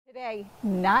Today,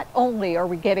 not only are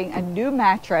we getting a new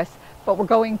mattress, but we're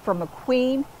going from a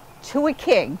queen to a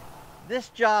king. This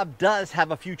job does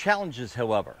have a few challenges,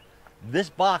 however. This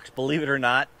box, believe it or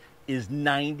not, is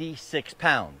 96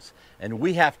 pounds. And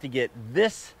we have to get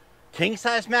this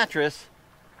king-size mattress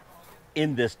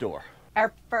in this door.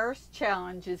 Our first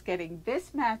challenge is getting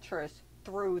this mattress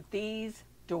through these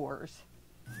doors.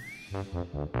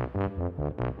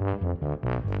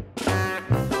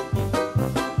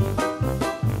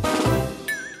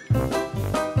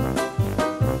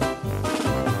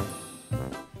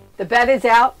 The bed is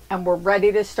out and we're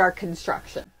ready to start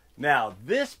construction. Now,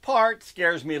 this part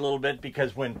scares me a little bit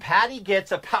because when Patty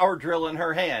gets a power drill in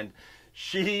her hand,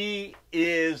 she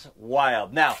is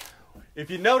wild. Now,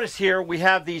 if you notice here, we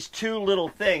have these two little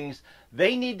things.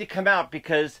 They need to come out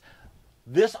because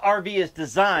this RV is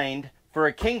designed for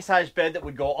a king-size bed that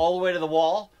would go all the way to the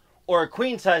wall, or a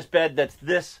queen-size bed that's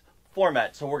this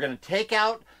format. So we're going to take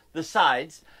out the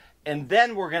sides, and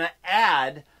then we're going to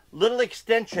add little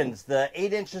extensions, the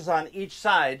 8 inches on each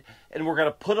side, and we're going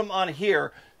to put them on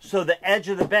here so the edge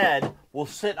of the bed will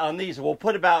sit on these. We'll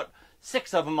put about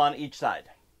 6 of them on each side.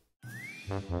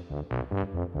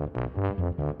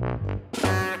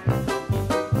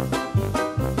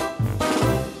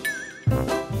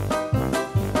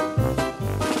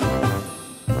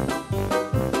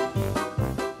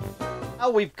 Now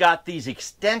we've got these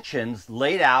extensions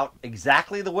laid out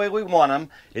exactly the way we want them.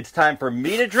 It's time for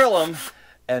me to drill them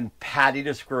and Patty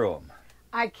to screw them.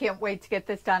 I can't wait to get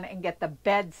this done and get the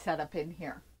bed set up in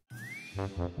here.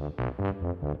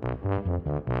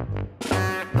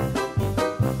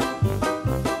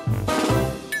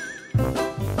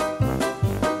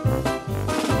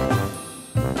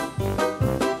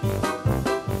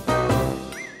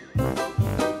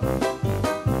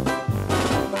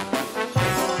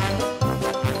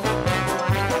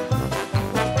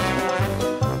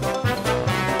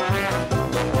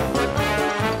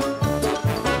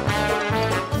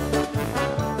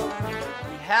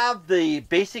 Have the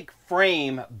basic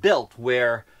frame built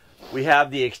where we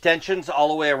have the extensions all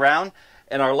the way around,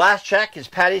 and our last check is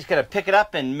Patty's going to pick it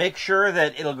up and make sure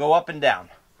that it'll go up and down.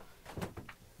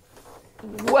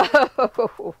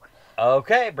 Whoa!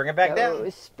 Okay, bring it back down.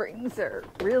 Those springs are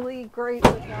really great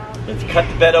with that. Let's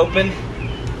cut the bed open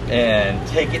and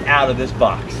take it out of this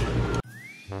box.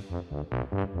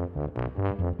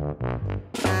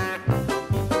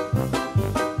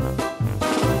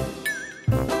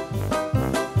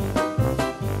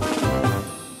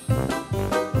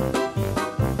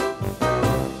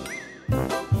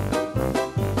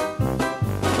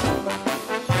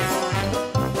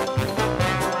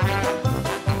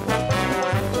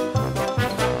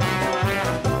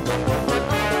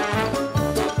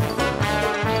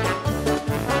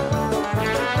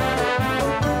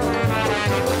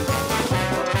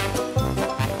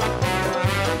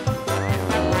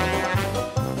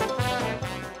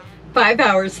 Five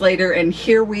hours later, and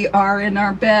here we are in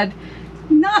our bed.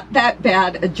 Not that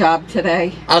bad a job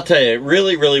today. I'll tell you, it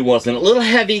really wasn't. A little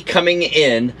heavy coming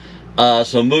in,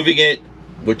 so moving it,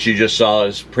 which you just saw,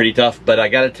 is pretty tough. But I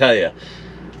gotta tell you,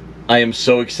 I am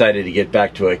so excited to get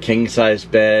back to a king-size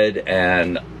bed,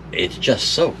 and it's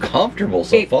just so comfortable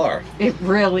so far. It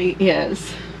really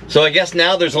is. So I guess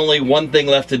now there's only one thing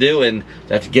left to do, and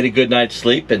that's get a good night's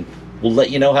sleep, and we'll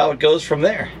let you know how it goes from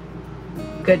there.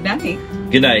 Good night.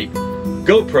 Good night.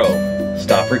 GoPro,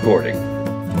 stop recording.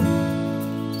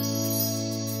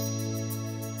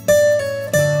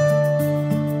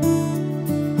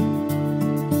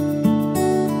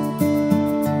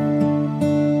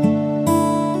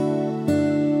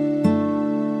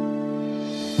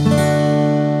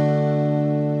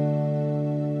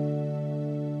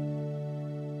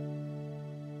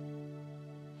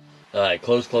 All right,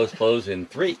 close in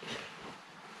 3.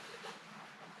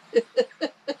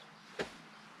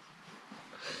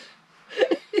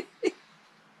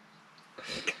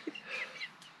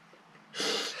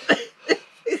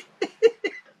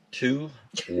 Two,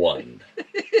 one.